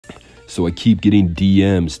So I keep getting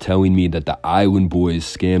DMs telling me that the Island Boys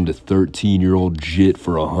scammed a 13-year-old jit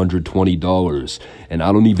for $120, and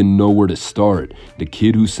I don't even know where to start. The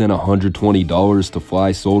kid who sent $120 to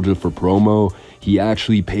Fly Soldier for promo, he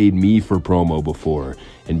actually paid me for promo before.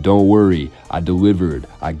 And don't worry, I delivered.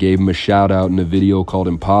 I gave him a shout out in a video called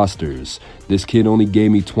Imposters. This kid only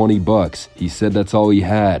gave me 20 bucks. He said that's all he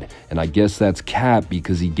had, and I guess that's cap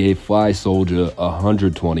because he gave Fly Soldier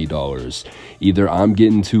 $120. Either I'm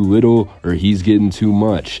getting too little or he's getting too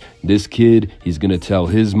much. This kid, he's gonna tell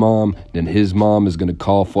his mom, then his mom is gonna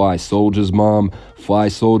call Fly Soldier's mom. Fly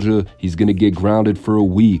Soldier, he's gonna get grounded for a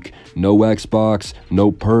week. No Xbox,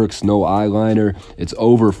 no perks, no eyeliner. It's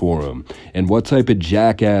over for him. And what type of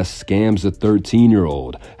jackass scams a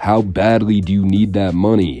 13-year-old? How badly do you need that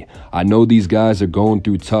money? I know these guys are going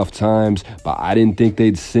through tough times, but I didn't think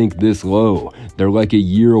they'd sink this low. They're like a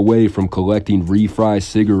year away from collecting refry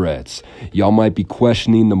cigarettes. Y'all might be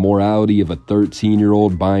questioning the morality of a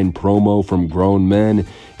 13-year-old buying promo from grown men,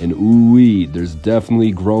 and ooh-wee, there's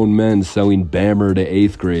definitely grown men selling Bammer to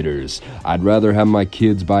 8th graders. I'd rather have my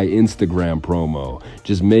kids buy Instagram promo.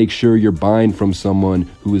 Just make sure you're buying from someone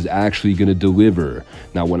who is actually gonna deliver.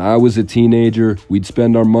 Now, when I was a teenager, we'd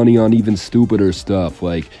spend our money on even stupider stuff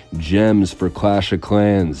like gems for Clash of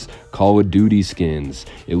Clans, Call of Duty skins.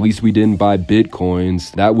 At least we didn't buy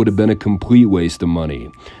Bitcoins. That would have been a complete waste of money.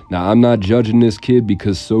 Now, I'm not judging this kid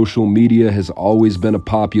because social media has always been a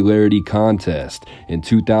popularity contest. In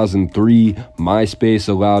 2003, MySpace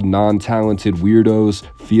allowed non-talented weirdos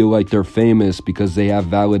feel like they're famous because they have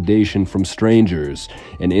validation from strangers.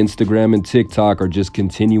 And Instagram and TikTok are just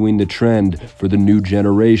continuing the trend for the new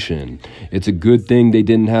generation. It's a good thing they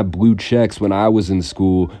didn't have blue checks when I was in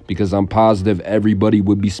school because I'm positive everybody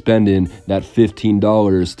would be spending that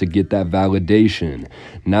 $15 to get that validation.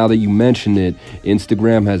 Now that you mention it,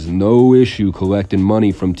 Instagram has no issue collecting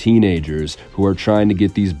money from teenagers who are trying to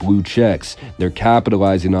get these blue checks. They're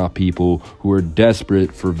capitalizing off people who are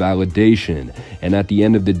desperate for validation. And at the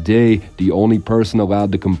end of the day, the only person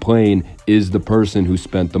allowed to complain is the person who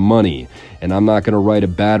spent the money. And I'm not going to write a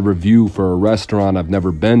bad review for a restaurant I've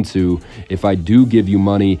never been to. If I do give you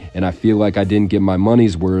money and I feel like I didn't get my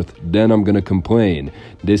money's worth, then I'm going to complain.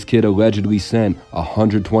 This kid allegedly sent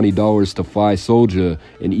 $120 to Fly Soldier,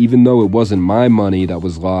 and even though it wasn't my money that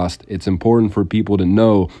was lost, it's important for people to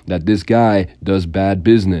know that this guy does bad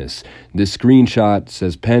business. This screenshot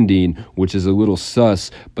says pending, which is a little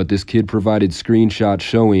sus, but this kid provided screenshots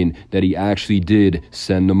showing that he actually did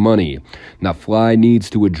send the money. Now, Fly needs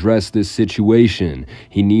to address this situation.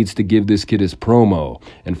 He needs to give this kid his promo.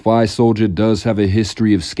 And Fly Soldier does have a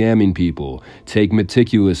history of scamming people. Take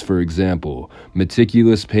Meticulous, for example.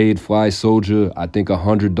 Meticulous paid Fly Soldier, I think,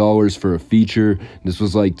 $100 for a feature. This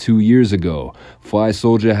was like 2 years ago. Fly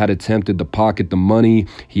Soldier had attempted to pocket the money.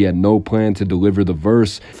 He had no plan to deliver the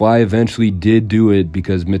verse. Fly eventually did do it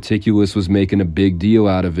because Meticulous was making a big deal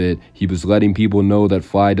out of it. He was letting people know that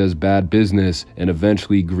Fly does bad business, and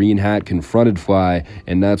eventually Green Hat confronted Fly,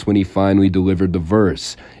 and that's when he finally delivered the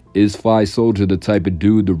verse. Is Fly Soldier the type of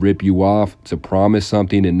dude to rip you off, to promise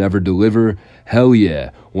something and never deliver? Hell yeah.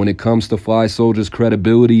 When it comes to Fly Soldier's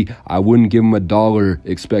credibility, I wouldn't give him $1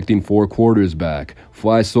 expecting 4 quarters back.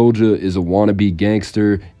 Fly Soldier is a wannabe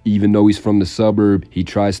gangster. Even though he's from the suburb, he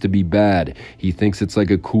tries to be bad. He thinks it's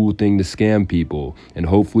like a cool thing to scam people, and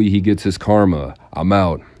hopefully he gets his karma. I'm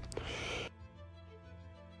out.